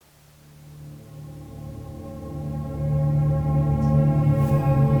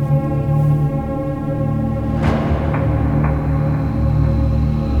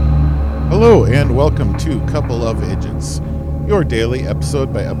and welcome to Couple of Idiots, your daily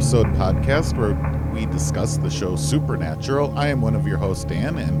episode-by-episode podcast where we discuss the show Supernatural. I am one of your hosts,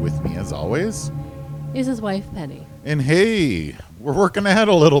 Dan, and with me, as always, is his wife, Penny. And hey, we're working ahead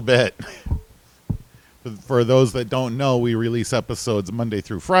a little bit. For those that don't know, we release episodes Monday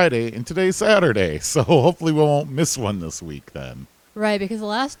through Friday, and today's Saturday, so hopefully we won't miss one this week then. Right, because the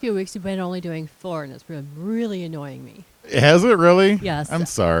last few weeks you've been only doing 4, and it's been really annoying me. Has it really? Yes. I'm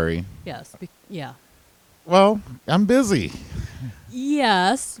sorry. Yes, yeah. Well, I'm busy.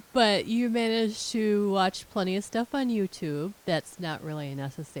 Yes, but you managed to watch plenty of stuff on YouTube that's not really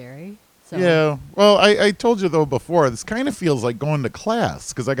necessary. So. Yeah, well, I told you, though, before, this kind of feels like going to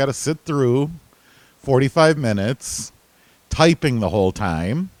class, because I got to sit through 45 minutes, typing the whole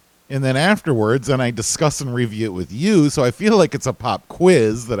time, and then afterwards, then I discuss and review it with you, so I feel like it's a pop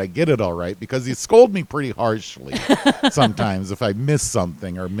quiz that I get it all right, because you scold me pretty harshly sometimes if I miss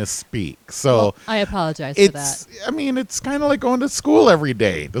something or misspeak. So well, I apologize for that. I mean, it's kind of like going to school every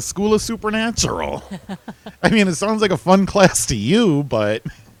day, the school of Supernatural. I mean, it sounds like a fun class to you, but,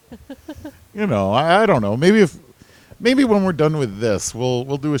 you know, I don't know. Maybe when we're done with this,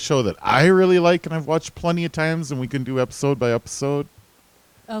 we'll do a show that I really like and I've watched plenty of times, and we can do episode by episode.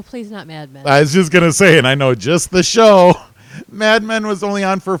 Oh, please not Mad Men. I was just going to say, and I know just the show, Mad Men was only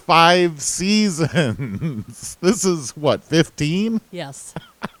on for 5 seasons. This is, what, 15? Yes.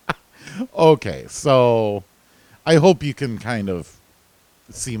 Okay, so I hope you can kind of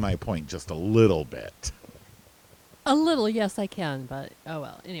see my point just a little bit. A little, yes, I can, but oh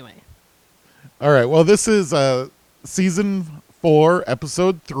well. Anyway. All right, well, this is Season 4,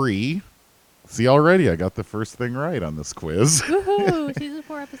 Episode 3. See, already I got the first thing right on this quiz. Woohoo! Season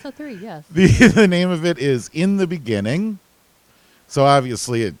 4, Episode 3, yes. The name of it is In the Beginning. So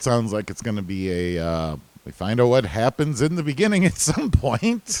obviously it sounds like it's going to be we find out what happens in the beginning at some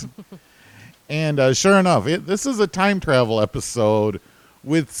point. And sure enough, this is a time travel episode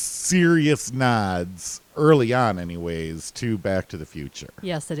with serious nods, early on anyways, to Back to the Future.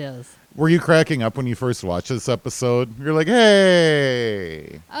 Yes, it is. Were you cracking up when you first watched this episode? You're like,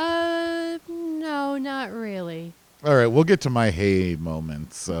 hey. No, not really. All right, we'll get to my hey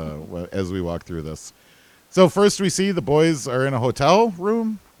moments as we walk through this. So first we see the boys are in a hotel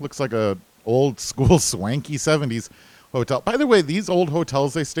room. Looks like a old school swanky 70s hotel. By the way, these old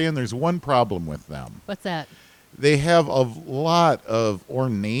hotels they stay in, there's one problem with them. What's that? They have a lot of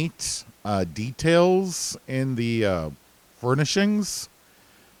ornate details in the furnishings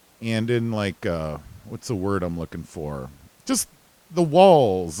and in like, what's the word I'm looking for? Just the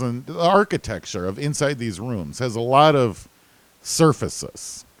walls and the architecture of inside these rooms has a lot of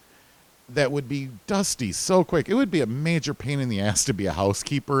surfaces that would be dusty so quick. It would be a major pain in the ass to be a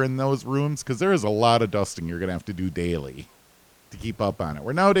housekeeper in those rooms because there is a lot of dusting you're going to have to do daily to keep up on it.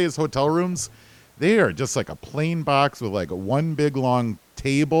 Where nowadays hotel rooms, they are just like a plain box with like a one big long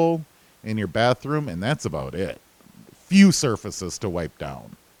table in your bathroom, and that's about it. Few surfaces to wipe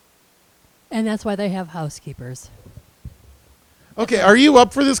down. And that's why they have housekeepers. Okay, are you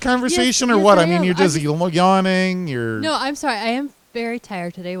up for this conversation or yes, what? I I mean, am. you're just yawning. No, I'm sorry. I am very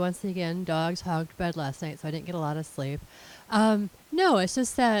tired today. Once again, dogs hogged bed last night, so I didn't get a lot of sleep. No, it's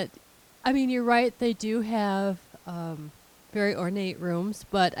just that, I mean, you're right. They do have very ornate rooms,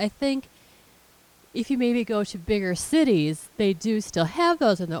 but I think if you maybe go to bigger cities, they do still have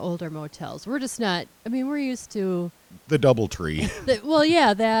those in the older motels. We're just not, I mean, we're used to the DoubleTree. well,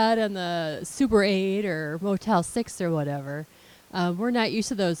 yeah, that and the Super 8 or Motel 6 or whatever. We're not used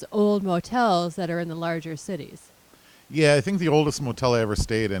to those old motels that are in the larger cities. Yeah, I think the oldest motel I ever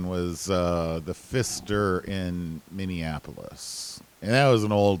stayed in was the Pfister in Minneapolis. And that was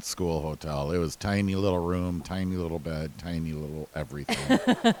an old school hotel. It was tiny little room, tiny little bed, tiny little everything.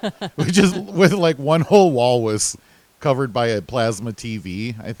 with like one whole wall was covered by a plasma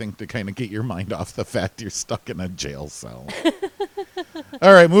TV, I think, to kind of get your mind off the fact you're stuck in a jail cell.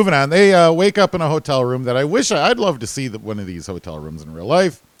 All right, moving on. They wake up in a hotel room that I'd love to see one of these hotel rooms in real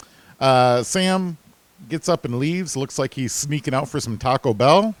life. Sam gets up and leaves. Looks like he's sneaking out for some Taco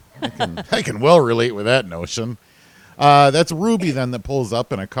Bell. I can well relate with that notion. That's Ruby then that pulls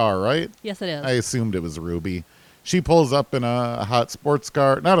up in a car, right? Yes, it is. I assumed it was Ruby. She pulls up in a hot sports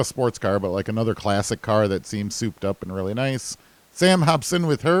car. Not a sports car, but like another classic car that seems souped up and really nice. Sam hops in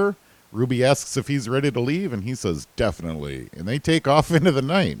with her. Ruby asks if he's ready to leave, and he says, definitely. And they take off into the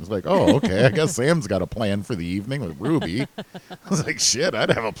night. It's like, oh, okay, I guess Sam's got a plan for the evening with Ruby. I was like, shit, I'd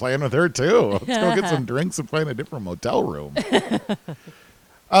have a plan with her, too. Let's go get some drinks and find a different motel room.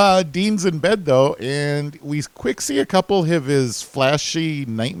 Dean's in bed, though, and we quick see a couple of his flashy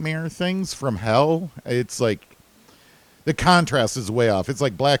nightmare things from hell. It's like the contrast is way off. It's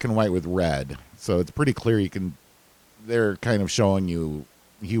like black and white with red. So it's pretty clear they're kind of showing you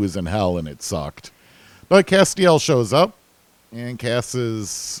he was in hell and it sucked. But Castiel shows up, and Cass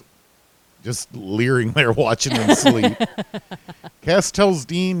is just leering there watching him sleep. Cass tells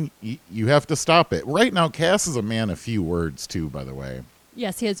Dean, you have to stop it. Right now, Cass is a man of few words, too, by the way.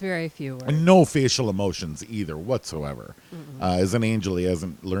 Yes, he has very few words. And no facial emotions either whatsoever. As an angel, he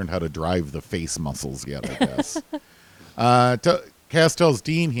hasn't learned how to drive the face muscles yet, I guess. Cass tells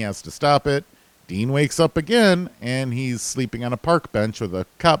Dean he has to stop it. Dean wakes up again, and he's sleeping on a park bench with a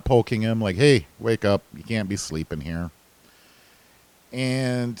cop poking him like, hey, wake up. You can't be sleeping here.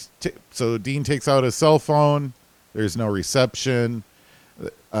 And so Dean takes out his cell phone. There's no reception.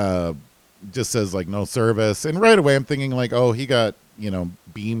 Just says, like, no service. And right away I'm thinking, like, oh, he got,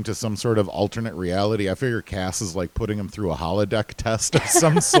 beamed to some sort of alternate reality. I figure Cass is, like, putting him through a holodeck test of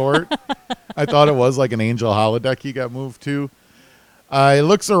some sort. I thought it was, like, an angel holodeck he got moved to. He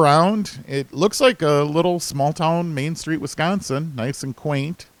looks around. It looks like a little small town, Main Street, Wisconsin. Nice and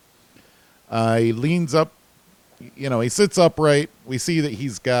quaint. He leans up. He sits upright. We see that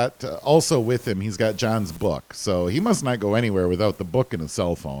he's got, also with him, he's got John's book. So he must not go anywhere without the book and his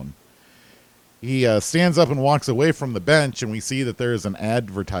cell phone. He stands up and walks away from the bench, and we see that there is an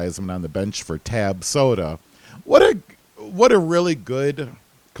advertisement on the bench for Tab Soda. What a really good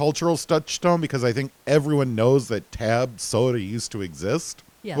cultural touchstone, because I think everyone knows that Tab Soda used to exist.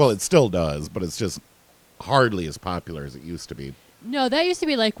 Yes. Well, it still does, but it's just hardly as popular as it used to be. No, that used to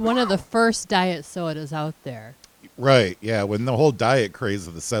be like one of the first diet sodas out there. Right, yeah, when the whole diet craze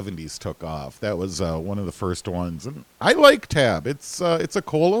of the 70s took off. That was one of the first ones. And I like Tab. It's a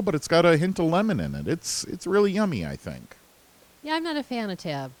cola, but it's got a hint of lemon in it. It's really yummy, I think. Yeah, I'm not a fan of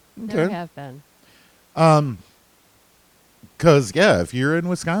Tab. Never Okay. have been. Because, yeah, if you're in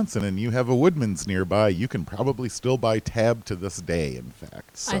Wisconsin and you have a Woodman's nearby, you can probably still buy Tab to this day, in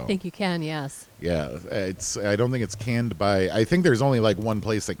fact. So, I think you can, yes. yeah, I don't think it's canned by, I think there's only like one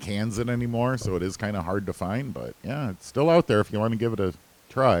place that cans it anymore, so it is kind of hard to find. But, yeah, it's still out there if you want to give it a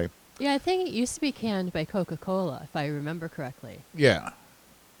try. Yeah, I think it used to be canned by Coca-Cola, if I remember correctly. Yeah.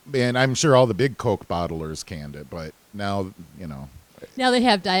 And I'm sure all the big Coke bottlers canned it, but now, Now they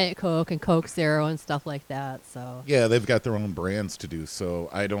have Diet Coke and Coke Zero and stuff like that, so. yeah, they've got their own brands to do. So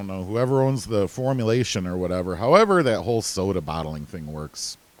I don't know whoever owns the formulation or whatever. However, that whole soda bottling thing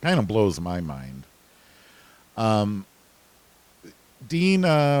works kind of blows my mind. Dean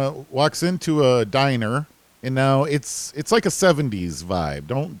walks into a diner, and now it's like a 70s vibe.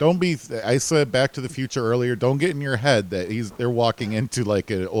 Don't be. I said Back to the Future earlier. Don't get in your head that they're walking into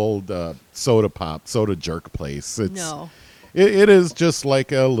like an old soda jerk place. No. It is just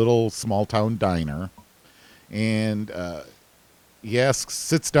like a little small town diner. And he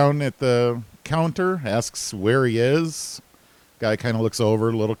sits down at the counter, asks where he is. Guy kind of looks over,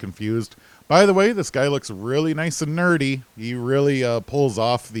 a little confused. By the way, this guy looks really nice and nerdy. He really pulls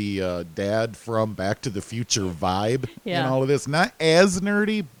off the dad from Back to the Future vibe Yeah. and all of this. Not as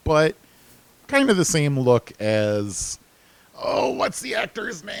nerdy, but kind of the same look as, oh, what's the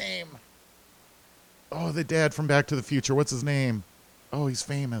actor's name? Oh, the dad from Back to the Future. What's his name? Oh, he's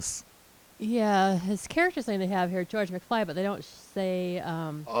famous. Yeah, his character's name they have here, George McFly, but they don't say,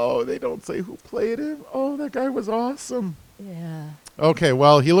 Oh, they don't say who played him. Oh, that guy was awesome. yeah. Okay,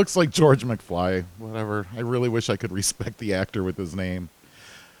 well, he looks like George McFly. Whatever. I really wish I could respect the actor with his name.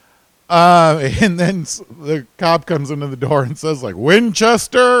 And then the cop comes into the door and says, like,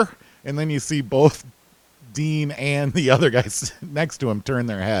 Winchester! And then you see both Dean and the other guys next to him turn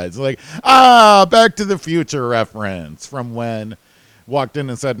their heads. Like, Back to the Future reference from when walked in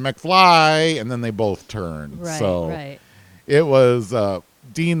and said McFly, and then they both turned. Right, So right. it was,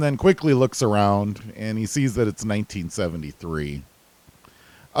 Dean then quickly looks around, and he sees that it's 1973.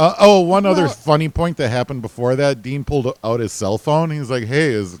 One other funny point that happened before that, Dean pulled out his cell phone. He's like,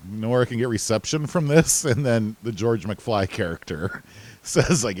 hey, is where I can get reception from this? And then the George McFly character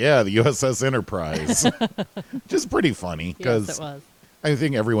says, like, yeah, the USS Enterprise. Just pretty funny, because Yes, it was. I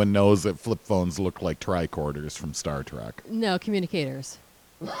think everyone knows that flip phones look like tricorders from Star Trek. No, communicators,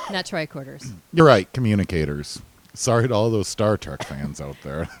 not tricorders. You're right, communicators. Sorry to all those Star Trek fans out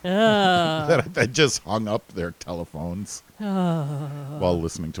there that just hung up their telephones while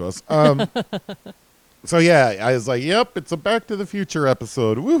listening to us. So, yeah, I was like, yep, it's a Back to the Future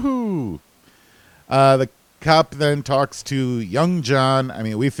episode. Woohoo! The cop then talks to young John. I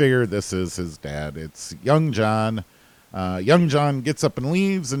mean, we figure this is his dad. It's young John. Young John gets up and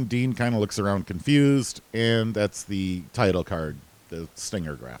leaves, and Dean kind of looks around confused, and that's the title card, the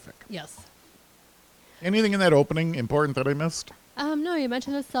stinger graphic. Yes. Anything in that opening important that I missed? No, you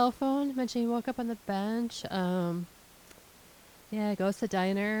mentioned his cell phone. You mentioned he woke up on the bench. Yeah, goes to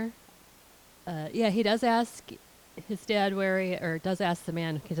diner. Yeah, he does ask his dad or does ask the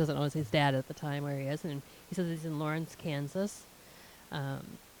man, he doesn't know it's his dad at the time where he is, and he says he's in Lawrence, Kansas. Um,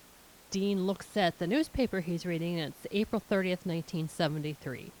 Dean looks at the newspaper he's reading, and it's April 30th,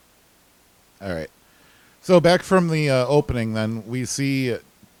 1973. All right. So back from the opening, then we see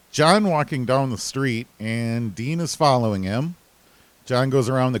John walking down the street, and Dean is following him. John goes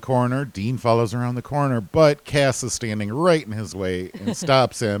around the corner. Dean follows around the corner, but Cass is standing right in his way and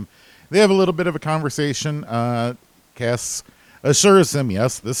stops him. They have a little bit of a conversation. Cass assures him,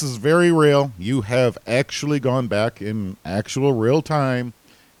 yes, this is very real. You have actually gone back in actual real time,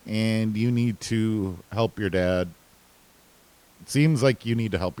 and you need to help your dad. It seems like you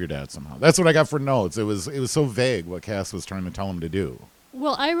need to help your dad somehow. That's what I got for notes. It was so vague what Cass was trying to tell him to do.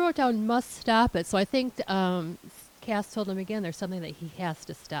 Well, I wrote down must stop it, so I think Cass told him again there's something that he has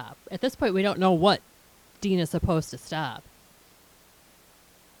to stop. At this point, we don't know what Dean is supposed to stop.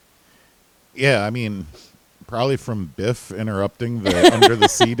 Yeah, I mean, probably from Biff interrupting the Under the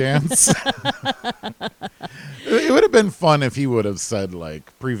Sea dance. It would have been fun if he would have said,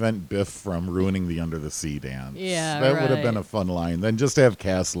 like, prevent Biff from ruining the Under the Sea dance. Yeah, that would have been right. a fun line. Then just have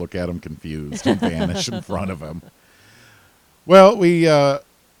Cass look at him confused and vanish in front of him. Well, I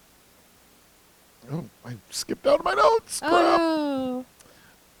skipped out of my notes. Crap. Oh,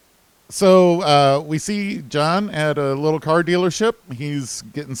 So we see John at a little car dealership. He's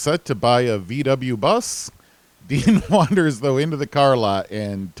getting set to buy a VW bus. Dean wanders, though, into the car lot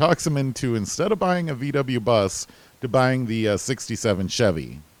and talks him into, instead of buying a VW bus, to buying the 67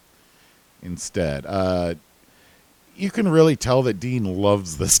 Chevy instead. You can really tell that Dean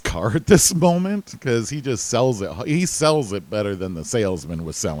loves this car at this moment because he just sells it. He sells it better than the salesman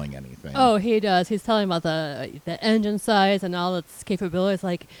was selling anything. Oh, he does. He's telling about the engine size and all its capabilities.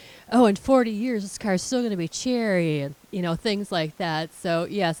 Like, oh, in 40 years, this car's still going to be cherry and, things like that. So,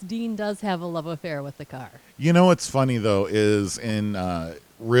 yes, Dean does have a love affair with the car. You know what's funny, though, is in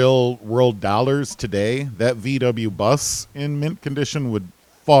real world dollars today, that VW bus in mint condition would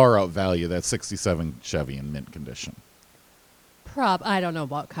far outvalue that 67 Chevy in mint condition. I don't know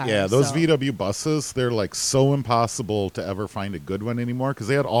about cars. Yeah, those so. VW buses, they're like so impossible to ever find a good one anymore because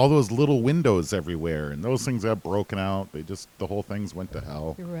they had all those little windows everywhere and those things got broken out. The whole things went to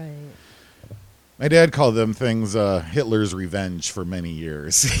hell. Right. My dad called them things Hitler's revenge for many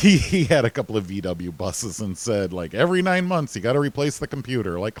years. He had a couple of VW buses and said, like, every 9 months you got to replace the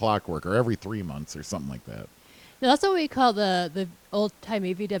computer like clockwork, or every 3 months or something like that. Now, that's what we call the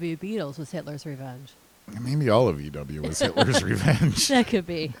old-timey VW Beetles was Hitler's revenge. Maybe all of VW was Hitler's revenge. That could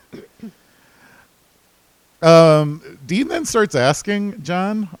be. Dean then starts asking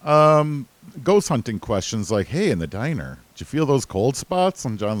John ghost hunting questions like, hey, in the diner, did you feel those cold spots?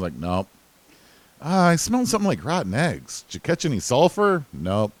 And John's like, nope. I smelled something like rotten eggs. Did you catch any sulfur?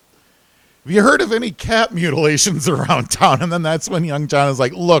 Nope. Have you heard of any cat mutilations around town? And then that's when young John is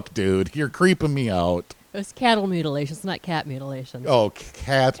like, look, dude, you're creeping me out. It was cattle mutilations, not cat mutilations. Oh,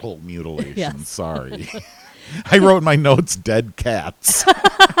 cattle mutilations. Yes. Sorry. I wrote in my notes dead cats.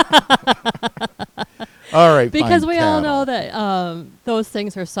 All right. Because fine, we all cattle. know that those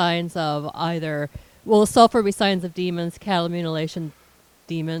things are signs of either, sulfur would be signs of demons, cattle mutilation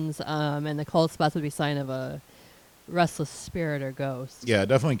demons, and the cold spots would be sign of a restless spirit or ghost. Yeah,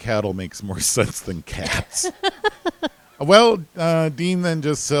 definitely cattle makes more sense than cats. Well, Dean then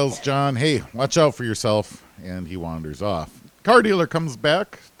just tells John, hey, watch out for yourself, and he wanders off. Car dealer comes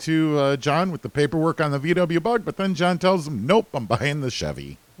back to John with the paperwork on the VW Bug, but then John tells him, nope, I'm buying the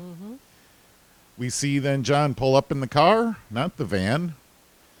Chevy. Mm-hmm. We see then John pull up in the car, not the van,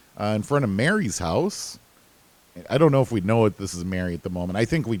 in front of Mary's house. I don't know if we know if this is Mary at the moment. I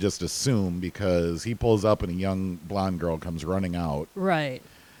think we just assume because he pulls up and a young blonde girl comes running out. Right.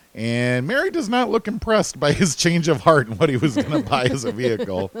 And Mary does not look impressed by his change of heart and what he was going to buy as a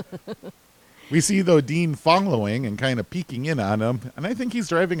vehicle. We see, though, Dean following and kind of peeking in on him. And I think he's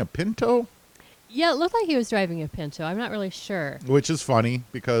driving a Pinto, Yeah, it looked like he was driving a Pinto. I'm not really sure. which is funny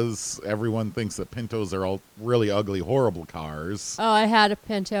because everyone thinks that Pintos are all really ugly, horrible cars. Oh, I had a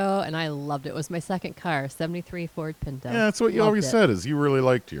Pinto, and I loved it. It was my second car, 73 Ford Pinto. Yeah, that's what you Loved always it. said, is you really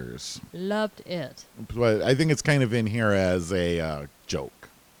liked yours. Loved it. But I think it's kind of in here as a joke.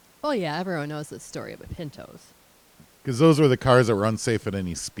 Oh, yeah, everyone knows the story about Pintos. Because those were the cars that were unsafe at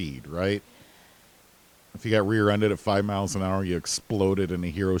any speed, right? If you got rear-ended at 5 miles an hour, you exploded in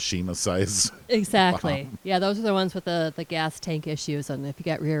a Hiroshima-size. Exactly. Bomb. Yeah, those are the ones with the gas tank issues, and if you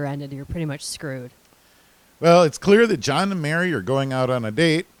got rear-ended, you're pretty much screwed. Well, it's clear that John and Mary are going out on a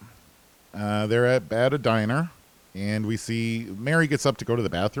date. They're at a diner, and we see Mary gets up to go to the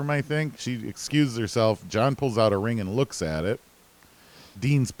bathroom, I think. She excuses herself. John pulls out a ring and looks at it.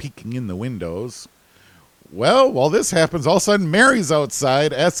 Dean's peeking in the windows. Well, while this happens, all of a sudden Mary's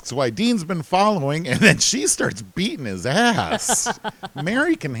outside, asks why Dean's been following, and then she starts beating his ass.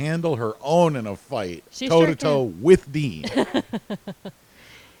 Mary can handle her own in a fight, She toe sure to toe with Dean.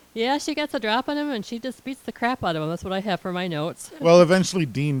 Yeah, she gets a drop on him, and she just beats the crap out of him. That's what I have for my notes. Well, eventually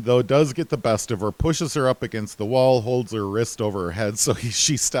Dean, though, does get the best of her, pushes her up against the wall, holds her wrist over her head so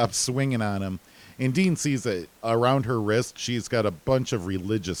she stops swinging on him. And Dean sees that around her wrist, she's got a bunch of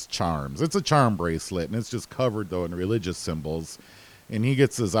religious charms. It's a charm bracelet, and it's just covered, though, in religious symbols. And he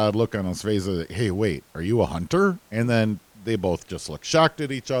gets this odd look on his face of, hey, wait, are you a hunter? And then they both just look shocked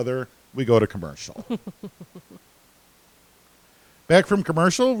at each other. We go to commercial. Back from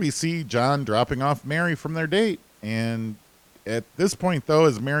commercial, we see John dropping off Mary from their date. And at this point, though,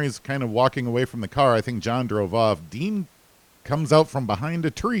 as Mary's kind of walking away from the car, I think John drove off, Dean comes out from behind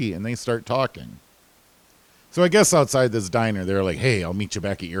a tree, and they start talking. So I guess outside this diner, they're like, hey, I'll meet you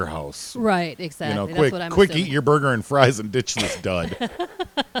back at your house. Right, exactly. You know, That's quick, what I'm quick, assuming. eat your burger and fries and ditch this dud.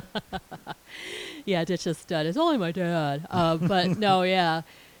 Yeah, ditch a stud. It's only my dad. But no, yeah.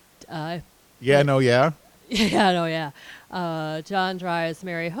 Yeah, no, yeah. Yeah, no, yeah. John drives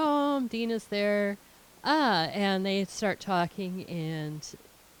Mary home. Dean is there. And they start talking, and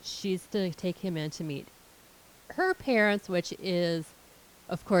she's going to take him in to meet her parents, which is,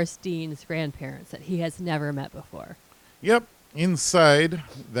 of course, Dean's grandparents that he has never met before. Yep. Inside,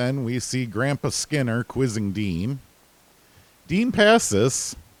 then we see Grandpa Skinner quizzing Dean. Dean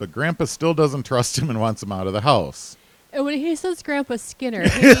passes, but Grandpa still doesn't trust him and wants him out of the house. And when he says Grandpa Skinner,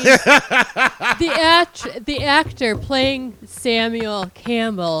 he means the actor playing Samuel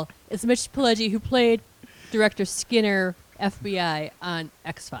Campbell is Mitch Pileggi, who played Director Skinner, FBI, on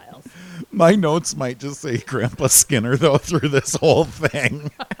X-Files. My notes might just say Grandpa Skinner, though, through this whole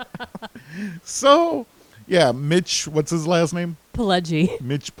thing. So, yeah, Mitch, what's his last name? Pileggi.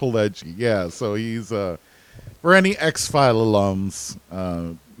 Mitch Pileggi. Yeah, so he's, for any X-File alums,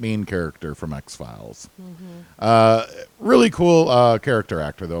 main character from X-Files. Really cool character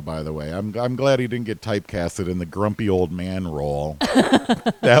actor, though, by the way. I'm glad he didn't get typecasted in the grumpy old man role.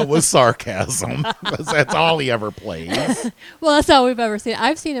 That was sarcasm, 'cause that's all he ever plays. Well, that's all we've ever seen.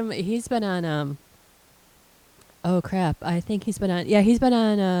 I've seen him. He's been on, oh, crap. I think he's been on, he's been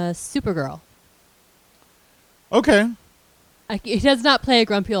on Supergirl. Okay. He does not play a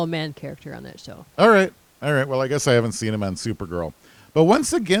grumpy old man character on that show. All right. Well, I guess I haven't seen him on Supergirl. But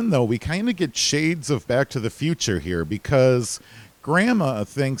once again, though, we kind of get shades of Back to the Future here because Grandma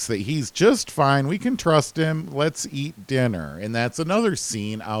thinks that he's just fine. We can trust him. Let's eat dinner. And that's another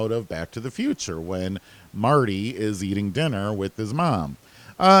scene out of Back to the Future when Marty is eating dinner with his mom.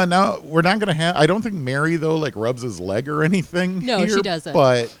 Now, we're not going to have... I don't think Mary, though, like rubs his leg or anything. No, here, she doesn't.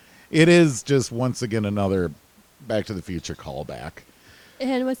 But it is just, once again, another Back to the Future callback.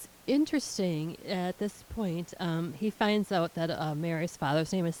 And what's interesting at this point, he finds out that Mary's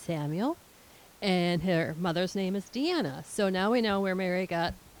father's name is Samuel and her mother's name is Deanna. So now we know where Mary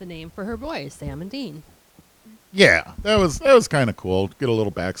got the name for her boys, Sam and Dean. Yeah, that was kind of cool. Get a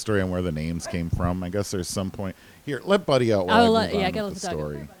little backstory on where the names came from. I guess there's some point here. Let Buddy out while I move on gotta with the let the dog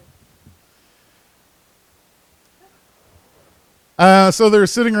story. So they're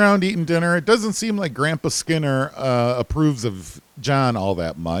sitting around eating dinner. It doesn't seem like Grandpa Skinner approves of John all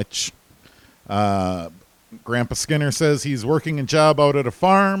that much. Grandpa Skinner says he's working a job out at a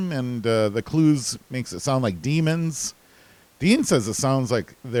farm, and the clues makes it sound like demons. Dean says it sounds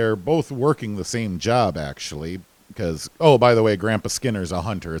like they're both working the same job, actually, because, oh, by the way, Grandpa Skinner's a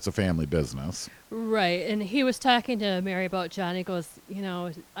hunter. It's a family business. Right, and he was talking to Mary about John. He goes,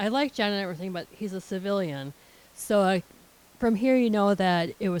 I like John and everything, but he's a civilian. So from here, you know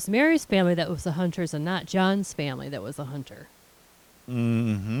that it was Mary's family that was the hunters and not John's family that was a hunter.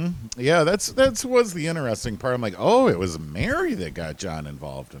 Mm-hmm. Yeah, that's was the interesting part. I'm like, oh, it was Mary that got John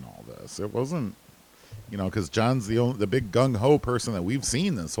involved in all this. It wasn't, because John's the big gung-ho person that we've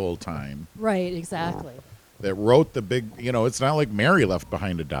seen this whole time. Right, exactly. That wrote the big, it's not like Mary left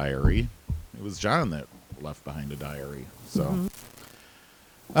behind a diary. It was John that left behind a diary. So,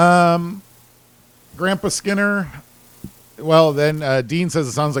 Grandpa Skinner, well, then Dean says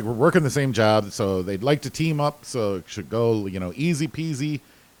it sounds like we're working the same job, so they'd like to team up, so it should go, easy peasy.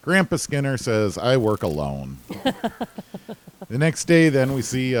 Grandpa Skinner says, I work alone. The next day, then, we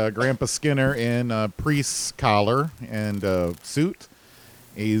see Grandpa Skinner in a priest's collar and suit.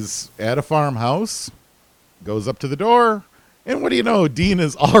 He's at a farmhouse, goes up to the door, and what do you know? Dean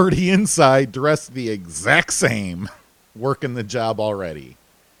is already inside, dressed the exact same, working the job already.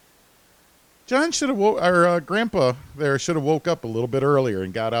 John should have Grandpa there should have woke up a little bit earlier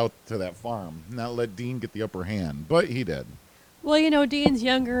and got out to that farm, not let Dean get the upper hand, but he did. Well, you know, Dean's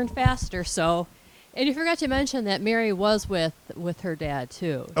younger and faster, so. And you forgot to mention that Mary was with her dad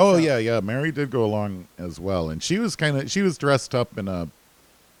too. Oh so. yeah, yeah. Mary did go along as well, and she was dressed up in a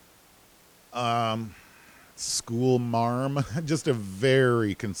school marm, just a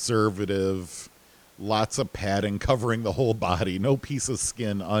very conservative, lots of padding covering the whole body, no piece of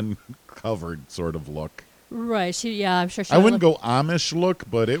skin uncovered sort of look. Right. Yeah, I'm sure she. I wouldn't go Amish look,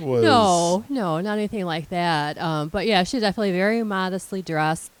 but it was No, no, not anything like that. But yeah, she's definitely very modestly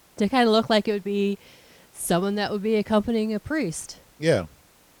dressed to kind of look like it would be someone that would be accompanying a priest. yeah.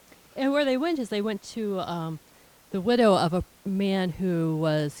 And where they went is they went to the widow of a man who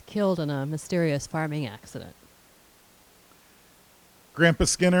was killed in a mysterious farming accident. Grandpa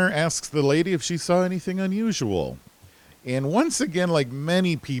Skinner asks the lady if she saw anything unusual. And once again, like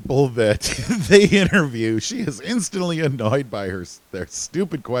many people that they interview, she is instantly annoyed by their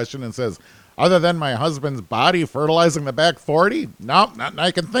stupid question and says, other than my husband's body fertilizing the back 40? Nope, nothing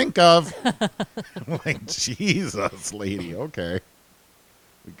I can think of. I'm like, Jesus, lady, okay.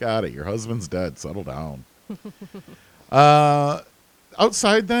 We got it. Your husband's dead. Settle down.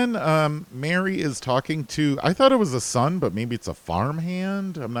 Outside then, Mary is talking to, I thought it was a son, but maybe it's a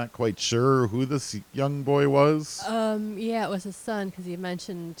farmhand. I'm not quite sure who this young boy was. Yeah, it was his son because he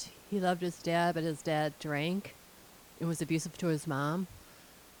mentioned he loved his dad, but his dad drank and was abusive to his mom.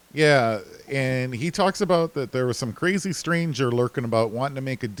 Yeah, and he talks about that there was some crazy stranger lurking about wanting to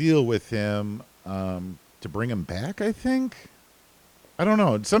make a deal with him to bring him back, I think. I don't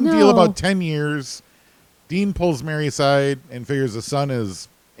know. Some deal No. about 10 years. Dean pulls Mary aside and figures the son is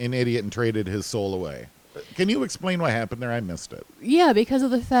an idiot and traded his soul away. Can you explain what happened there? I missed it. Yeah, because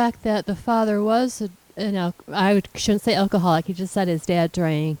of the fact that the father was shouldn't say alcoholic. He just said his dad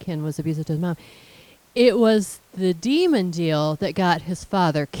drank and was abusive to his mom. It was the demon deal that got his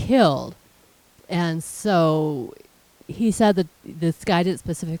father killed. And so he said that this guy didn't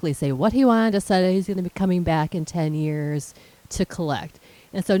specifically say what he wanted to say. He's going to be coming back in 10 years to collect.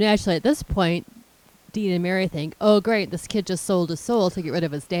 And so naturally at this point, Dean and Mary think, oh, great, this kid just sold his soul to get rid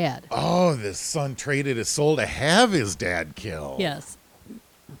of his dad. Oh, this son traded his soul to have his dad killed. Yes.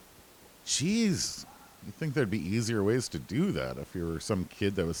 Jeez. You think there'd be easier ways to do that if you were some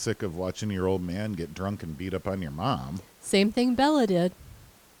kid that was sick of watching your old man get drunk and beat up on your mom? Same thing Bella did.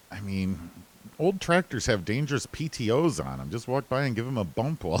 I mean, old tractors have dangerous PTOs on them. Just walk by and give him a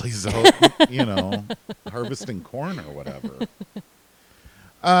bump while he's out, harvesting corn or whatever.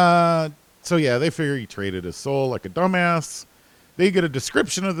 So yeah, they figure he traded his soul like a dumbass. They get a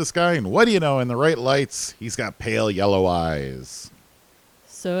description of this guy, and what do you know, in the right lights, he's got pale yellow eyes.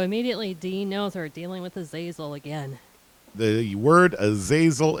 So immediately Dean knows we're dealing with Azazel again. The word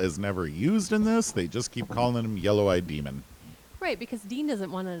Azazel is never used in this. They just keep calling him Yellow-Eyed Demon. Right, because Dean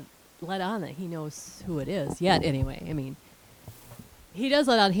doesn't want to let on that he knows who it is yet anyway. I mean, he does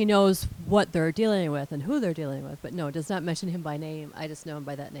let on he knows what they're dealing with and who they're dealing with, but no, does not mention him by name. I just know him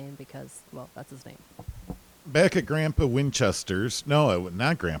by that name because, well, that's his name. Back at Grandpa Winchester's. No,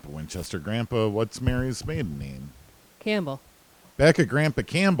 not Grandpa Winchester. Grandpa, what's Mary's maiden name? Campbell. Back at Grandpa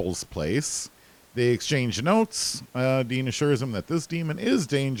Campbell's place, they exchange notes. Dean assures him that this demon is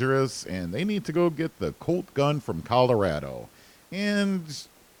dangerous and they need to go get the Colt gun from Colorado. And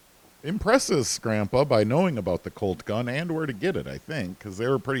impresses Grandpa by knowing about the Colt gun and where to get it, I think, because they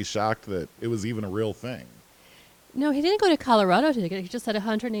were pretty shocked that it was even a real thing. No, he didn't go to Colorado to get it. He just said a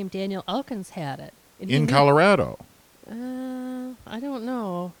hunter named Daniel Elkins had it. And he In knew- Colorado. I don't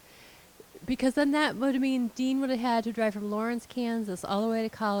know. Because then that would mean Dean would have had to drive from Lawrence, Kansas, all the way to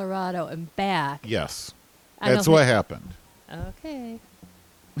Colorado and back. Yes. I don't That's what think- happened. Okay.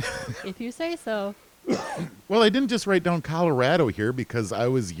 If you say so. Well, I didn't just write down Colorado here because I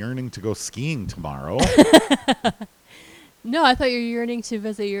was yearning to go skiing tomorrow. No, I thought you were yearning to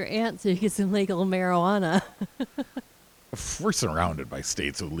visit your aunt so you get some legal marijuana. We're surrounded by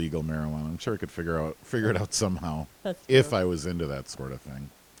states with legal marijuana. I'm sure I could figure it out somehow That's if true. I was into that sort of thing.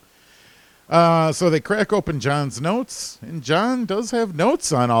 So they crack open John's notes, and John does have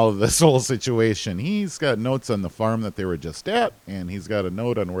notes on all of this whole situation. He's got notes on the farm that they were just at, and he's got a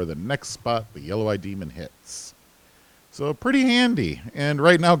note on where the next spot the Yellow-Eyed Demon hits. So pretty handy. And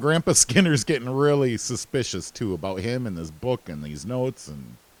right now, Grandpa Skinner's getting really suspicious, too, about him and this book and these notes,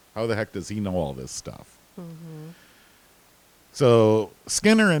 and how the heck does he know all this stuff? Mm-hmm. So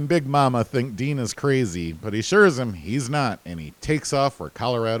Skinner and Big Mama think Dean is crazy, but he assures him he's not, and he takes off for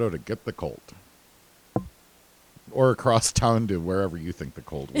Colorado to get the Colt. Or across town to wherever you think the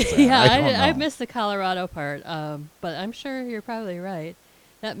Colt was at. Yeah, I don't know. I missed the Colorado part, but I'm sure you're probably right.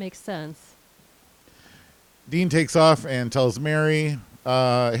 That makes sense. Dean takes off and tells Mary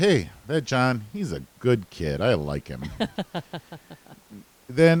Hey, that John, he's a good kid. I like him.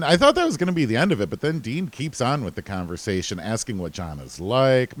 Then I thought that was going to be the end of it, but then Dean keeps on with the conversation, asking what John is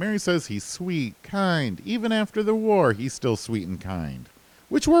like. Mary says he's sweet, kind. Even after the war, he's still sweet and kind.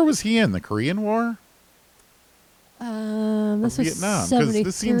 Which war was he in? The Korean War? This was Vietnam? Because 73.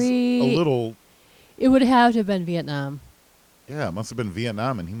 this seems a little... It would have to have been Vietnam. Yeah, it must have been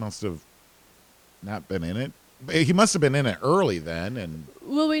Vietnam, and he must have not been in it. He must have been in it early then, and...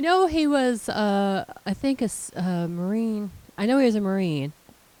 Well, we know he was, I think, a Marine. I know he was a Marine.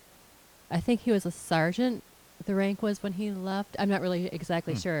 I think he was a sergeant, the rank was when he left. I'm not really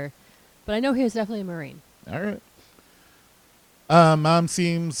exactly sure. But I know he was definitely a Marine. All right. Mom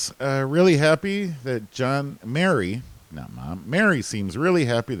seems really happy that Mary seems really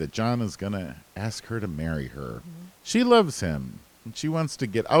happy that John is going to ask her to marry her. Mm-hmm. She loves him, and she wants to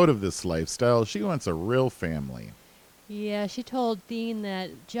get out of this lifestyle. She wants a real family. Yeah, she told Dean that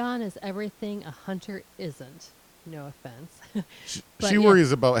John is everything a hunter isn't. No offense. She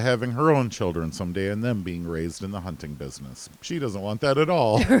worries about having her own children someday and them being raised in the hunting business. She doesn't want that at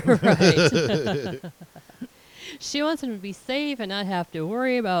all. Right. She wants him to be safe and not have to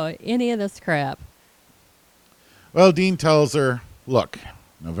worry about any of this crap. Well, Dean tells her, look,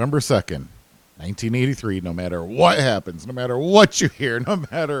 November 2nd, 1983, no matter what happens, no matter what you hear, no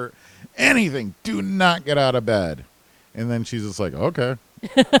matter anything, do not get out of bed. And then she's just like, okay.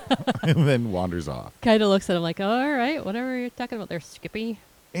 And then wanders off. Kind of looks at him like, oh, all right, whatever you're talking about there, Skippy.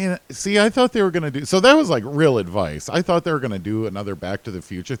 And see, I thought they were going to do, so that was like real advice. I thought they were going to do another Back to the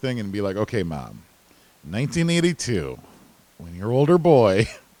Future thing and be like, okay, Mom, 1982, when your older boy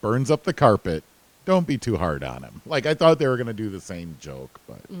burns up the carpet, don't be too hard on him. Like, I thought they were going to do the same joke,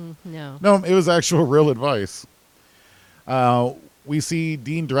 but no, it was actual real advice. We see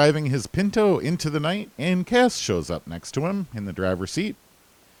Dean driving his Pinto into the night, and Cass shows up next to him in the driver's seat.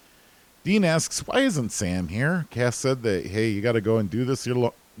 Dean asks, why isn't Sam here? Cass said that, hey, you got to go and do this.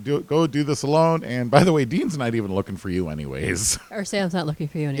 Go do this alone. And by the way, Dean's not even looking for you anyways. Or Sam's not looking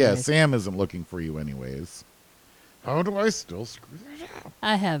for you anyways. Yeah, Sam isn't looking for you anyways. How do I still screw that up?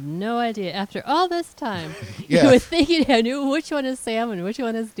 I have no idea. After all this time, Yeah. you would think you knew which one is Sam and which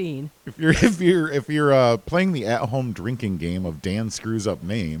one is Dean. If you're playing the at-home drinking game of Dan screws up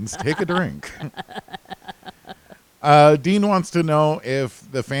names, take a drink. Dean wants to know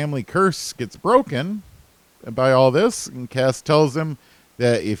if the family curse gets broken by all this, and Cass tells him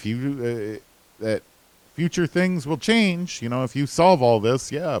that that future things will change. You know, if you solve all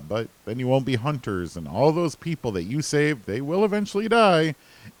this, yeah, but then you won't be hunters, and all those people that you saved, they will eventually die.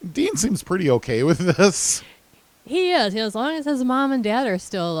 Dean seems pretty okay with this. He is. As long as his mom and dad are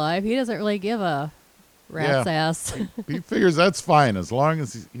still alive, he doesn't really give a rat's ass. He figures that's fine as long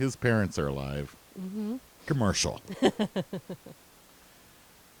as his parents are alive. Mm-hmm. Commercial.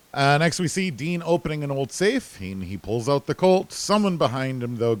 Next we see Dean opening an old safe. He pulls out the Colt. Someone behind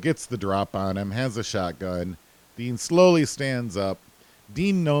him, though, gets the drop on him, has a shotgun. Dean slowly stands up.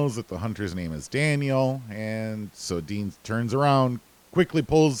 Dean knows that the hunter's name is Daniel, and so Dean turns around, quickly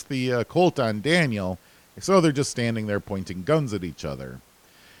pulls the Colt on Daniel. So they're just standing there pointing guns at each other.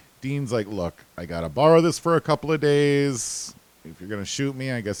 Dean's like, look, I got to borrow this for a couple of days. If you're going to shoot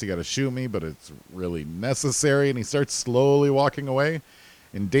me, I guess you got to shoot me, but it's really necessary. And he starts slowly walking away.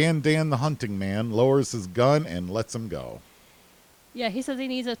 And Dan the hunting man lowers his gun and lets him go. Yeah, he says he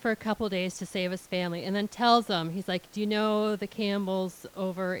needs it for a couple of days to save his family, and then tells them, he's like, do you know the Campbells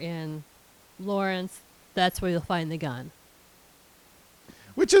over in Lawrence? That's where you'll find the gun.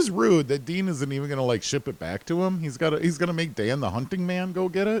 Which is rude that Dean isn't even going to ship it back to him. He's going to make Dan the hunting man go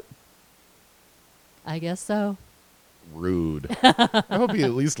get it. I guess so. Rude. I hope he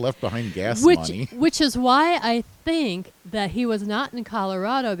at least left behind gas money. Which is why I think that he was not in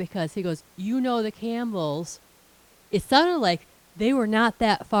Colorado, because he goes, you know the Campbells. It sounded like they were not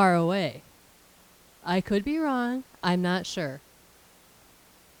that far away. I could be wrong. I'm not sure.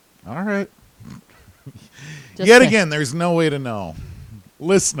 All right. Just Yet saying. again, there's no way to know.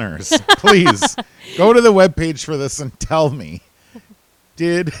 Listeners, please go to the webpage for this and tell me,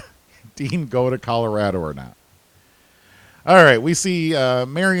 did Dean go to Colorado or not? All right, we see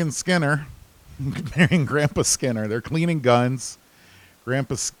Mary and Grandpa Skinner. They're cleaning guns.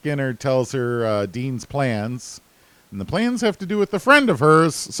 Grandpa Skinner tells her Dean's plans, and the plans have to do with a friend of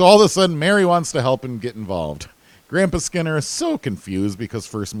hers, so all of a sudden Mary wants to help and get involved. Grandpa Skinner is so confused because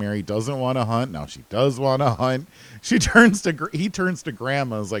first Mary doesn't want to hunt, now she does want to hunt. He turns to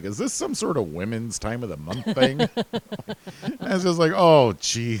Grandma and is like, is this some sort of women's time of the month thing? And it's just like, oh,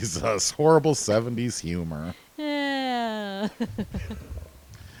 Jesus, horrible 70s humor. Yeah.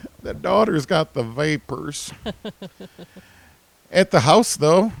 The daughter's got the vapors. At the house,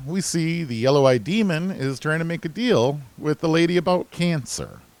 though, we see the yellow-eyed demon is trying to make a deal with the lady about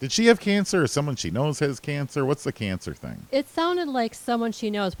cancer. Did she have cancer or someone she knows has cancer? What's the cancer thing? It sounded like someone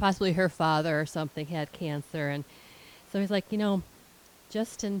she knows, possibly her father or something, had cancer. And so he's like,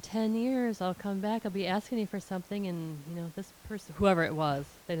 just in 10 years, I'll come back. I'll be asking you for something. And, this person, whoever it was,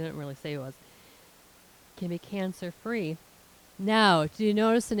 they didn't really say who it was, can be cancer free. Now, do you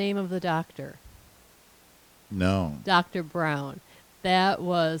notice the name of the doctor? No. Dr. Brown. That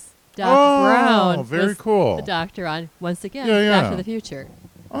was Doc Oh, Brown. very was cool. The doctor on, once again, Yeah, Back yeah. to the Future.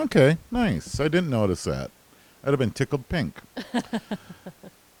 Okay, nice. I didn't notice that. I'd have been tickled pink.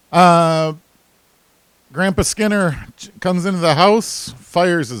 Grandpa Skinner comes into the house,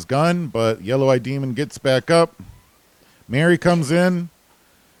 fires his gun, but yellow-eyed demon gets back up. Mary comes in,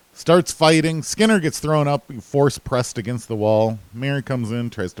 starts fighting. Skinner gets thrown up, force pressed against the wall. Mary comes in,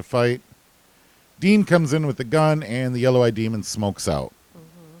 tries to fight. Dean comes in with the gun, and the yellow-eyed demon smokes out.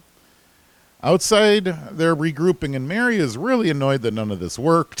 Outside, they're regrouping, and Mary is really annoyed that none of this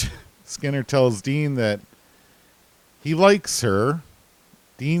worked. Skinner tells Dean that he likes her.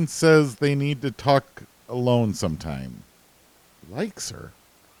 Dean says they need to talk alone sometime. Likes her.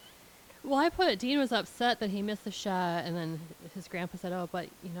 Well, I put it, Dean was upset that he missed the shot, and then his grandpa said, oh, but,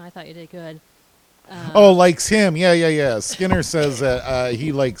 I thought you did good. Oh, likes him. Yeah. Skinner says that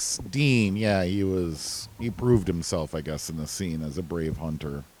he likes Dean. Yeah, he proved himself, I guess, in the scene as a brave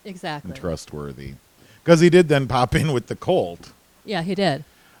hunter Exactly. and trustworthy. Because he did then pop in with the Colt. Yeah, he did.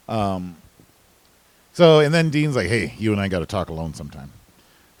 And then Dean's like, hey, you and I got to talk alone sometime.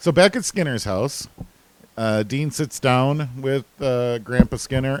 So back at Skinner's house, Dean sits down with Grandpa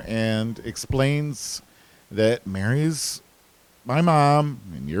Skinner and explains that Mary's my mom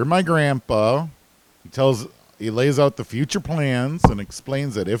and you're my grandpa. He lays out the future plans and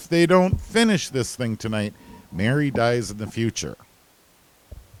explains that if they don't finish this thing tonight, Mary dies in the future.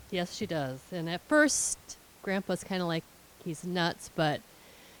 Yes, she does. And at first, Grandpa's kind of like he's nuts, but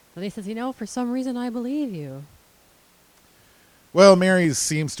then he says, for some reason I believe you. Well, Mary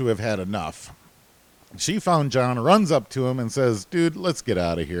seems to have had enough. She found John, runs up to him, and says, dude, let's get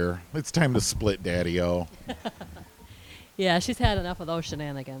out of here. It's time to split Daddy-O. Yeah, she's had enough of those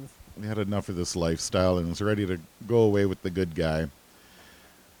shenanigans. We had enough of this lifestyle and is ready to go away with the good guy.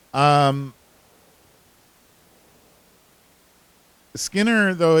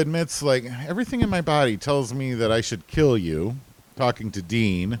 Skinner, though, admits, everything in my body tells me that I should kill you, talking to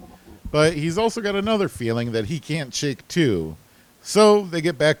Dean, but he's also got another feeling that he can't shake too. So they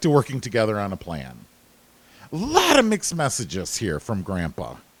get back to working together on a plan. A lot of mixed messages here from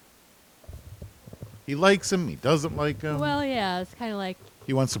Grandpa. He likes him, he doesn't like him. Well, yeah, it's kind of like,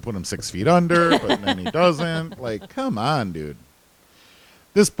 He wants to put him 6 feet under, but then he doesn't. Come on, dude.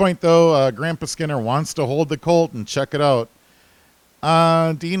 This point, though, Grandpa Skinner wants to hold the Colt and check it out.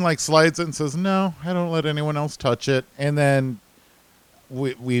 Dean slides it and says, no, I don't let anyone else touch it. And then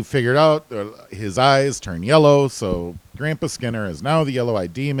we figured out his eyes turn yellow, so Grandpa Skinner is now the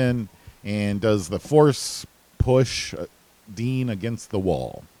yellow-eyed demon and does the force push Dean against the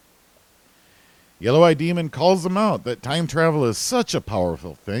wall. Yellow-eyed demon calls him out that time travel is such a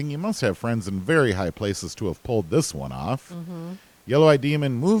powerful thing. You must have friends in very high places to have pulled this one off. mm-hmm. Yellow-eyed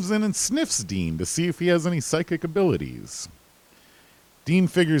demon moves in and sniffs Dean to see if he has any psychic abilities. Dean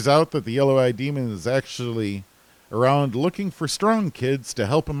figures out that the yellow-eyed demon is actually around looking for strong kids to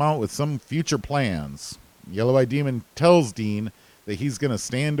help him out with some future plans. Yellow-eyed demon tells Dean that he's going to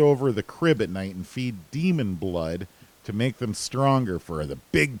stand over the crib at night and feed demon blood to make them stronger for the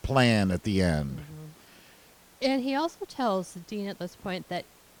big plan at the end. And he also tells Dean at this point that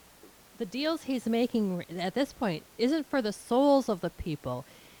the deals he's making at this point isn't for the souls of the people.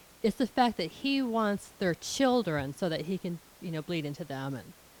 It's the fact that he wants their children so that he can, bleed into them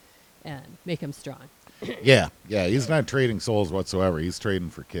and make them strong. Yeah, he's not trading souls whatsoever. He's trading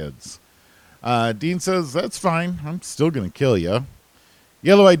for kids. Dean says, that's fine. I'm still going to kill you.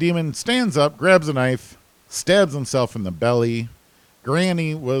 Yellow-eyed demon stands up, grabs a knife, stabs himself in the belly.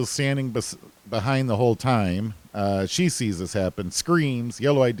 Granny was standing behind the whole time. She sees this happen, screams.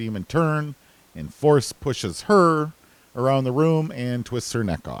 Yellow-eyed demon turns and force pushes her around the room and twists her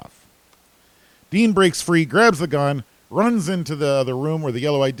neck off. Dean breaks free, grabs the gun, runs into the other room where the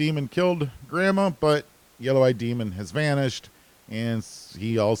yellow-eyed demon killed Grandma, but yellow-eyed demon has vanished, and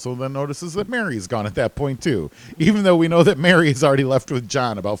he also then notices that Mary's gone at that point too, even though we know that Mary is already left with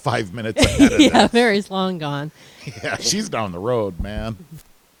John about 5 minutes ahead of Yeah, this. Mary's long gone. Yeah, she's down the road, man.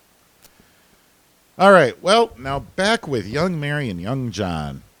 All right, well, now back with young Mary and young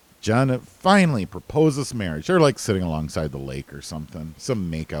John. John finally proposes marriage. They're sitting alongside the lake or something, some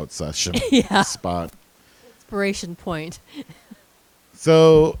makeout session Yeah. spot. Inspiration point.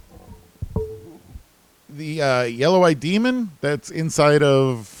 So the yellow-eyed demon that's inside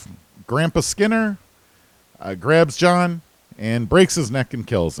of Grandpa Skinner grabs John and breaks his neck and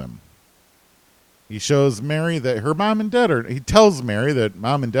kills him. He shows Mary that her mom and dad are... He tells Mary that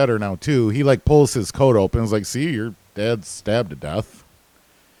mom and dad are now too. He, like, pulls his coat open and is like, see, your dad's stabbed to death.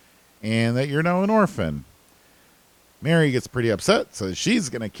 And that you're now an orphan. Mary gets pretty upset, so she's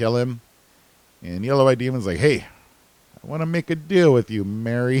going to kill him. And Yellow-Eyed Demon's like, hey, I want to make a deal with you,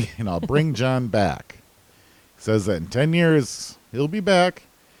 Mary, and I'll bring John back. He says that in 10 years, he'll be back.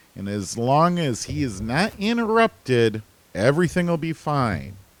 And as long as he is not interrupted, everything will be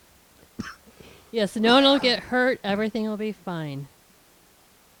fine. Yes, no one will get hurt. Everything will be fine.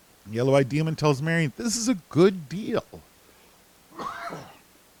 Yellow-Eyed Demon tells Mary, this is a good deal.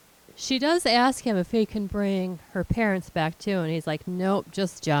 She does ask him if he can bring her parents back too, and he's like, nope,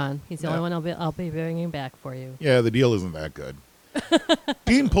 just John. He's the only one I'll be bringing back for you. Yeah, the deal isn't that good.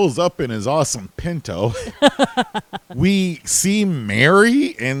 Dean pulls up in his awesome Pinto. We see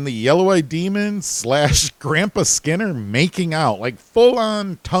Mary and the Yellow-Eyed Demon / Grandpa Skinner making out, like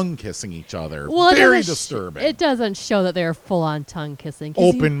full-on tongue-kissing each other. Well, Very disturbing. It doesn't show that they're full-on tongue kissing.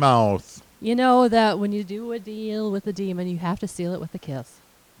 'Cause Open mouth. You know that when you do a deal with a demon, you have to seal it with a kiss.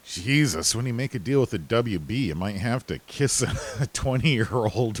 Jesus, when you make a deal with a WB, you might have to kiss a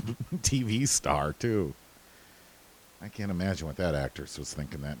 20-year-old TV star, too. I can't imagine what that actress was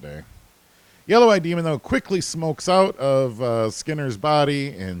thinking that day. Yellow-Eyed Demon, though, quickly smokes out of Skinner's body,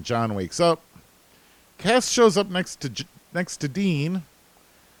 and John wakes up. Cass shows up next to Dean.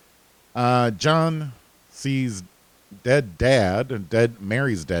 John sees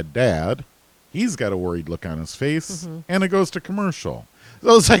Mary's dead dad. He's got a worried look on his face, and it goes to commercial.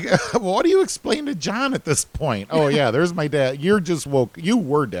 So it's like, what do you explain to John at this point? Oh, yeah, there's my dad. You're just woke. You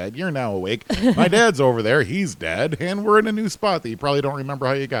were dead. You're now awake. My dad's over there. He's dead. And we're in a new spot that you probably don't remember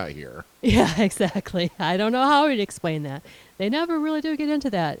how you got here. Yeah, exactly. I don't know how he'd explain that. They never really do get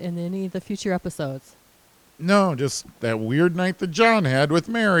into that in any of the future episodes. No, just that weird night that John had with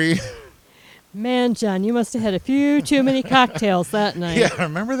Mary. Man, John, you must have had a few too many cocktails that night. Yeah,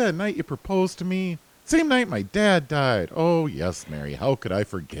 remember that night you proposed to me? Same night my dad died. Oh, yes, Mary. How could I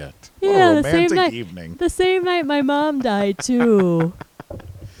forget? Yeah, what a the same romantic night. evening. The same night my mom died, too.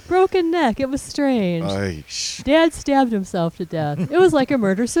 Broken neck. It was strange. Dad stabbed himself to death. It was like a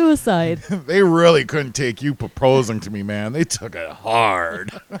murder-suicide. They really couldn't take you proposing to me, man. They took it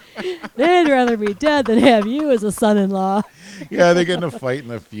hard. They'd rather be dead than have you as a son-in-law. Yeah, they get in a fight in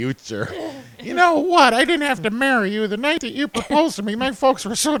the future. You know what? I didn't have to marry you. The night that you proposed to me, my folks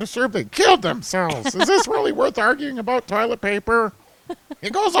were so disturbed they killed themselves. Is this really worth arguing about toilet paper?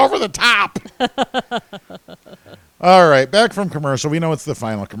 It goes over the top. All right, back from commercial. We know it's the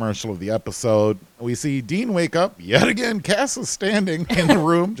final commercial of the episode. We see Dean wake up. Yet again, Cass is standing in the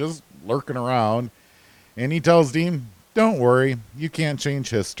room, just lurking around. And he tells Dean, don't worry, you can't change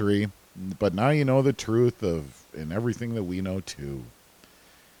history. But now you know the truth and everything that we know, too.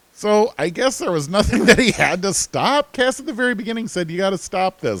 So I guess there was nothing that he had to stop. Cass at the very beginning said, you got to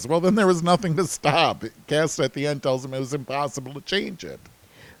stop this. Well, then there was nothing to stop. Cass at the end tells him it was impossible to change it.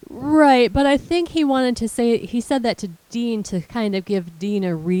 Right, but I think he said that to Dean to kind of give Dean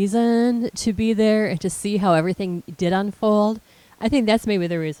a reason to be there and to see how everything did unfold. I think that's maybe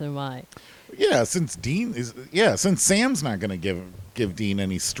the reason why. Yeah, since Sam's not going to give Dean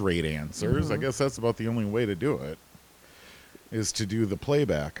any straight answers, I guess that's about the only way to do it, is to do the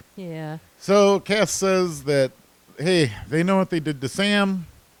playback. Yeah. So Cass says that, hey, they know what they did to Sam.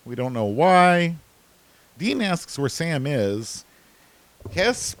 We don't know why. Dean asks where Sam is.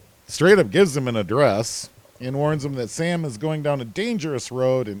 Cass straight up gives him an address and warns him that Sam is going down a dangerous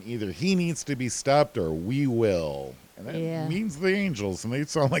road and either he needs to be stopped or we will. And that means the Angels, and they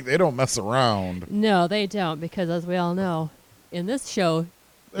sound like they don't mess around. No, they don't, because as we all know, in this show,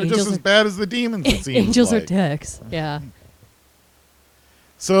 they're just as bad as the demons, it seems Angels like. are dicks. Yeah.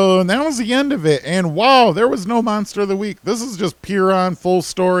 So that was the end of it. And wow, there was no Monster of the Week. This is just pure on full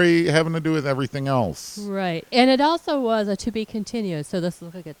story having to do with everything else. Right. And it also was a to be continued, so this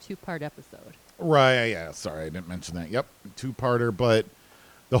looks like a 2-part episode. Right, yeah. Sorry, I didn't mention that. Yep, 2-parter. But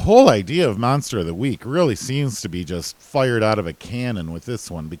the whole idea of Monster of the Week really seems to be just fired out of a cannon with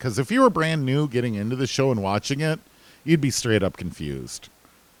this one. Because if you were brand new getting into the show and watching it, you'd be straight up confused.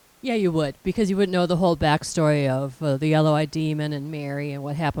 Yeah, you would, because you wouldn't know the whole backstory of the Yellow-Eyed Demon and Mary and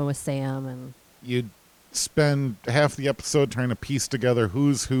what happened with Sam. And you'd spend half the episode trying to piece together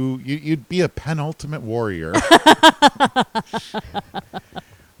who's who. You'd be a penultimate warrior.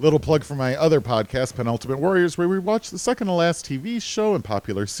 Little plug for my other podcast, Penultimate Warriors, where we watch the second to last TV show and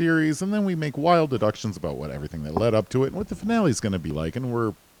popular series, and then we make wild deductions about what everything that led up to it and what the finale is going to be like. And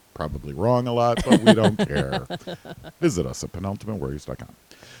we're probably wrong a lot, but we don't care. Visit us at penultimatewarriors.com.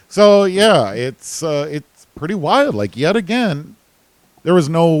 So yeah, it's pretty wild. Like, yet again, there was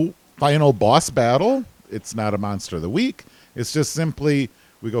no final boss battle. It's not a monster of the week. It's just simply,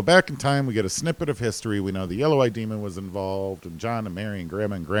 we go back in time, we get a snippet of history. We know the Yellow-Eyed Demon was involved, and John and Mary and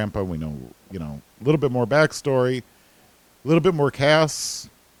Grandma and Grandpa. We know, a little bit more backstory, a little bit more Cass,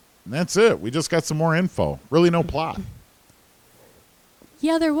 and that's it. We just got some more info. Really no plot.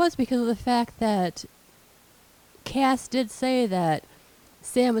 Yeah, there was, because of the fact that Cass did say that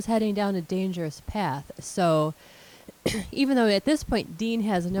Sam was heading down a dangerous path. So even though at this point Dean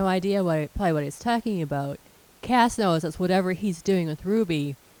has no idea probably what he's talking about, Cass knows that's whatever he's doing with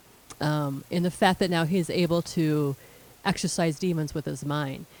Ruby, in the fact that now he's able to exercise demons with his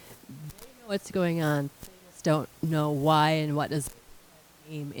mind. They know what's going on. They just don't know why and what his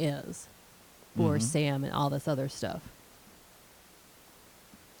aim is for Sam and all this other stuff.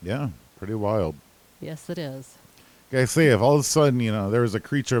 Yeah, pretty wild. Yes, it is. Like I say, if all of a sudden, there was a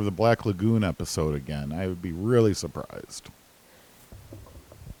Creature of the Black Lagoon episode again, I would be really surprised.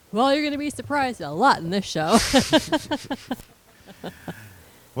 Well, you're going to be surprised a lot in this show.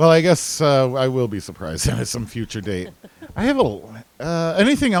 Well, I guess I will be surprised at some future date. I have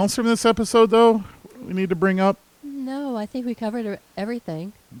anything else from this episode, though, we need to bring up? No, I think we covered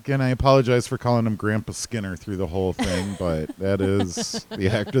everything. Again, I apologize for calling him Grandpa Skinner through the whole thing, but that is the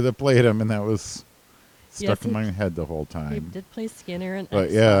actor that played him, and that was stuck in my head the whole time. He did play Skinner and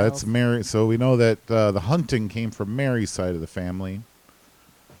But yeah, it's Mary. So we know that the hunting came from Mary's side of the family,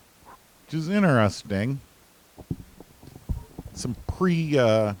 which is interesting. Some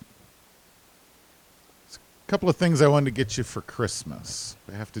a couple of things I wanted to get you for Christmas.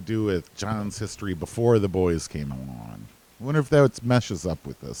 They have to do with John's history before the boys came along. I wonder if that meshes up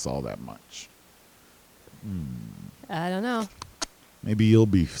with this all that much. I don't know. Maybe you'll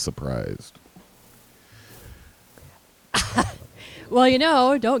be surprised.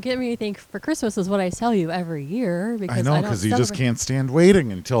 Well, don't get me anything for Christmas is what I tell you every year. Because I know, because you just can't stand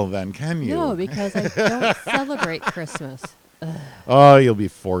waiting until then, can you? No, because I don't celebrate Christmas. Ugh. Oh, you'll be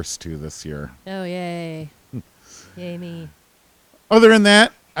forced to this year. Oh, yay. Yay me. Other than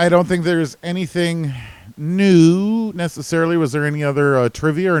that, I don't think there's anything new necessarily. Was there any other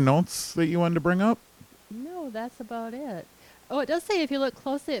trivia or notes that you wanted to bring up? No, that's about it. Oh, it does say if you look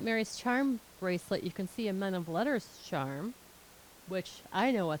closely at Mary's charm bracelet, you can see a Men of Letters charm, which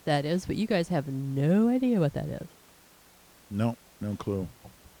I know what that is, but you guys have no idea what that is. No clue.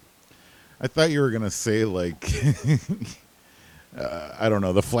 I thought you were going to say, like, I don't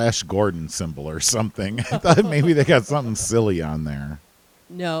know, the Flash Gordon symbol or something. I thought maybe they got something silly on there.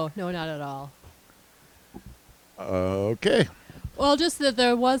 No, not at all. Okay. Well, just that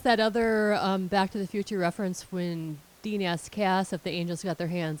there was that other Back to the Future reference when Dean asked Cass if the angels got their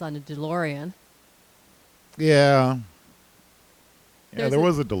hands on a DeLorean. Yeah. Yeah, There's there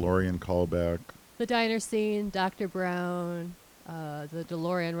was a DeLorean callback. The diner scene, Dr. Brown, the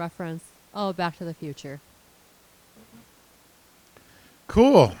DeLorean reference, all Back to the Future.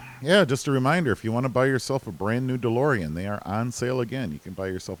 Cool. Yeah, just a reminder, if you want to buy yourself a brand new DeLorean, they are on sale again. You can buy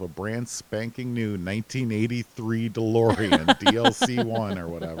yourself a brand spanking new 1983 DeLorean, DLC 1 or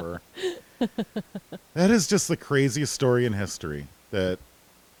whatever. That is just the craziest story in history. The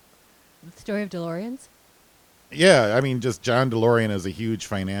story of DeLoreans? Yeah, I mean, just John DeLorean is a huge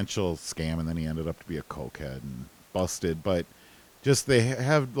financial scam, and then he ended up to be a cokehead and busted. But just they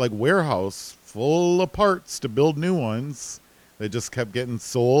have, like, warehouse full of parts to build new ones. They just kept getting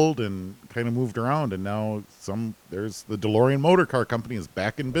sold and kind of moved around, and now there's the DeLorean Motor Car Company is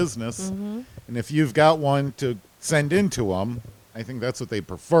back in business, and if you've got one to send into them, I think that's what they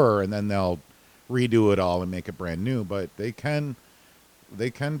prefer, and then they'll redo it all and make it brand new. But they can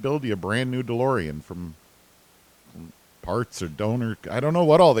build you a brand new DeLorean from parts or donor. I don't know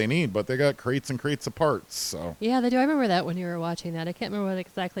what all they need, but they got crates and crates of parts. So yeah, they do. I remember that when you were watching that. I can't remember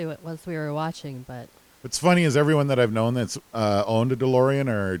exactly what it was we were watching, but. What's funny is everyone that I've known that's owned a DeLorean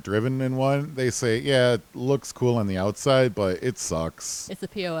or driven in one, they say, yeah, it looks cool on the outside, but it sucks. It's a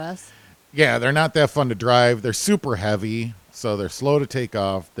POS. Yeah, they're not that fun to drive. They're super heavy, so they're slow to take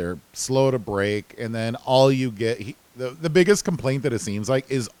off. They're slow to brake. And then all you get, the biggest complaint that it seems like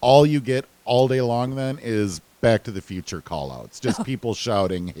is all you get all day long then is Back to the Future call-outs. Just people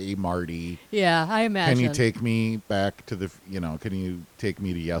shouting, hey, Marty. Yeah, I imagine. Can you take me back to can you take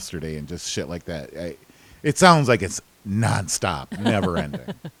me to yesterday and just shit like that? It sounds like it's nonstop, never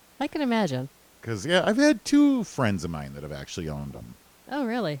ending. I can imagine. Because, yeah, I've had 2 friends of mine that have actually owned them. Oh,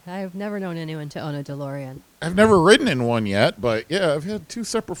 really? I've never known anyone to own a DeLorean. I've never ridden in one yet, but yeah, I've had 2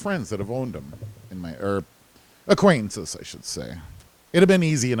 separate friends that have owned them or acquaintances, I should say. It'd have been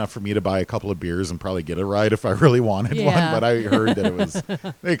easy enough for me to buy a couple of beers and probably get a ride if I really wanted one, Yeah. but I heard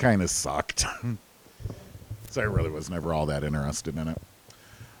that they kind of sucked. So I really was never all that interested in it.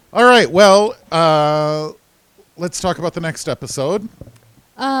 All right, well, let's talk about the next episode.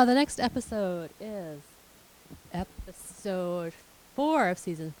 The next episode is episode 4 of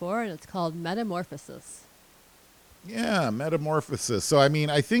season 4, and it's called Metamorphosis. Yeah, Metamorphosis. So, I mean,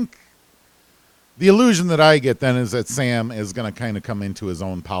 I think the illusion that I get then is that Sam is going to kind of come into his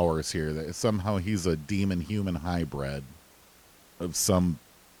own powers here. That somehow he's a demon-human hybrid of some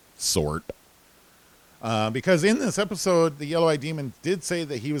sort. Because in this episode, the Yellow-Eyed Demon did say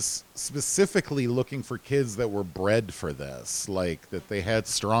that he was specifically looking for kids that were bred for this, like that they had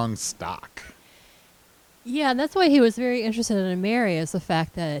strong stock. Yeah, and that's why he was very interested in Mary, is the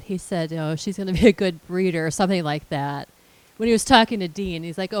fact that he said, she's going to be a good breeder or something like that. When he was talking to Dean,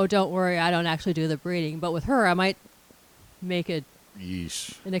 he's like, oh, don't worry, I don't actually do the breeding. But with her, I might make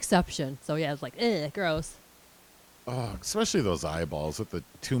Yeesh. an exception. So, yeah, it's like, gross. Oh, especially those eyeballs with the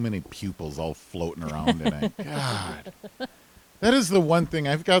too many pupils all floating around in it. God. That is the one thing.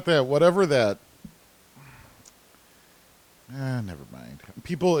 I've got that, whatever that. Never mind.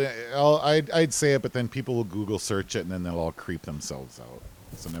 People, I'd say it, but then people will Google search it and then they'll all creep themselves out.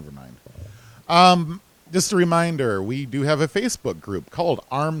 So never mind. Just a reminder, we do have a Facebook group called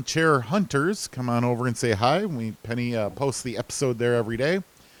Armchair Hunters. Come on over and say hi. Penny posts the episode there every day.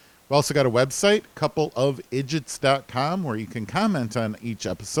 We've also got a website, coupleofidgits.com, where you can comment on each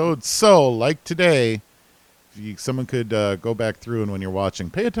episode. So, like today, if someone could go back through and when you're watching,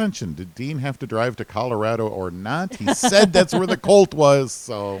 pay attention. Did Dean have to drive to Colorado or not? He said that's where the Colt was,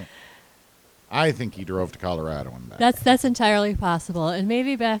 so I think he drove to Colorado and back. That's entirely possible. And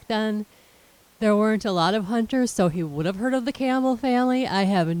maybe back then there weren't a lot of hunters, so he would have heard of the Campbell family. I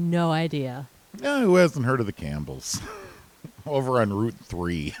have no idea. No, who hasn't heard of the Campbells? Over on Route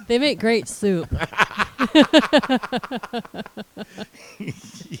 3. They make great soup.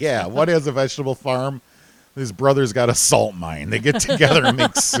 Yeah, what has a vegetable farm? His brother's got a salt mine. They get together and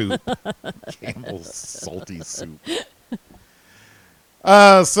make soup. Campbell's salty soup.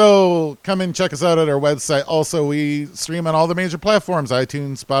 So come and check us out at our website. Also, we stream on all the major platforms,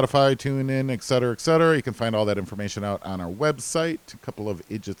 iTunes, Spotify, TuneIn, et cetera, et cetera. You can find all that information out on our website,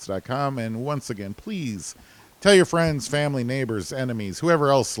 coupleofidgits.com. And once again, please tell your friends, family, neighbors, enemies,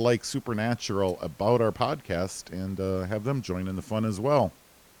 whoever else likes Supernatural about our podcast, and have them join in the fun as well.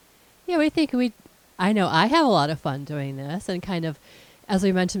 Yeah, I know I have a lot of fun doing this, and kind of, as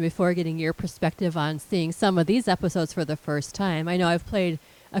we mentioned before, getting your perspective on seeing some of these episodes for the first time. I know I've played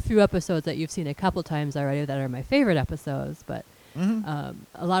a few episodes that you've seen a couple times already that are my favorite episodes, but a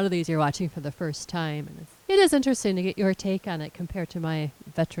lot of these you're watching for the first time, and it is interesting to get your take on it compared to my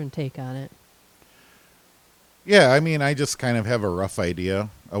veteran take on it. Yeah, I mean, I just kind of have a rough idea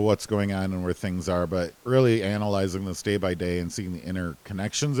of what's going on and where things are, but really analyzing this day by day and seeing the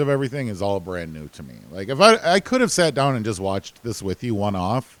interconnections of everything is all brand new to me. Like, if I could have sat down and just watched this with you one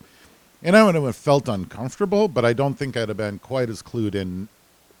off, and I would have felt uncomfortable, but I don't think I'd have been quite as clued in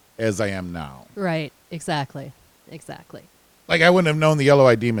as I am now. Right, exactly. Like, I wouldn't have known the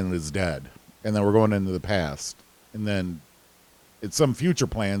Yellow-Eyed Demon is dead, and then we're going into the past, and then it's some future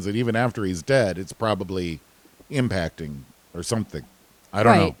plans that even after he's dead, it's probably impacting or something. I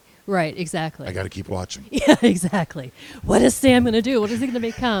don't know. Right, exactly. I got to keep watching. Yeah, exactly. What is Sam going to do? What is he going to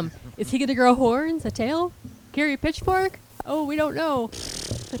become? Is he going to grow horns, a tail, carry a pitchfork? Oh, we don't know.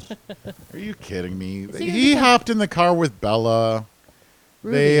 Are you kidding me? Is he He hopped in the car with Bella.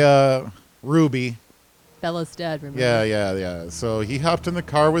 Ruby. Ruby. Bella's dead, remember? Yeah. So he hopped in the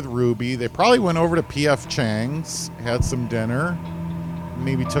car with Ruby. They probably went over to P.F. Chang's, had some dinner,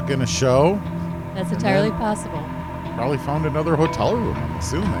 maybe took in a show. That's entirely possible. Probably found another hotel room, I'm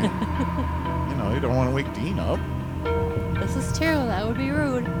assuming. You don't want to wake Dean up. This is true. That would be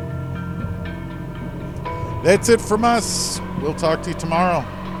rude. That's it from us. We'll talk to you tomorrow.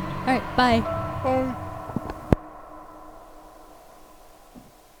 All right, bye. Bye.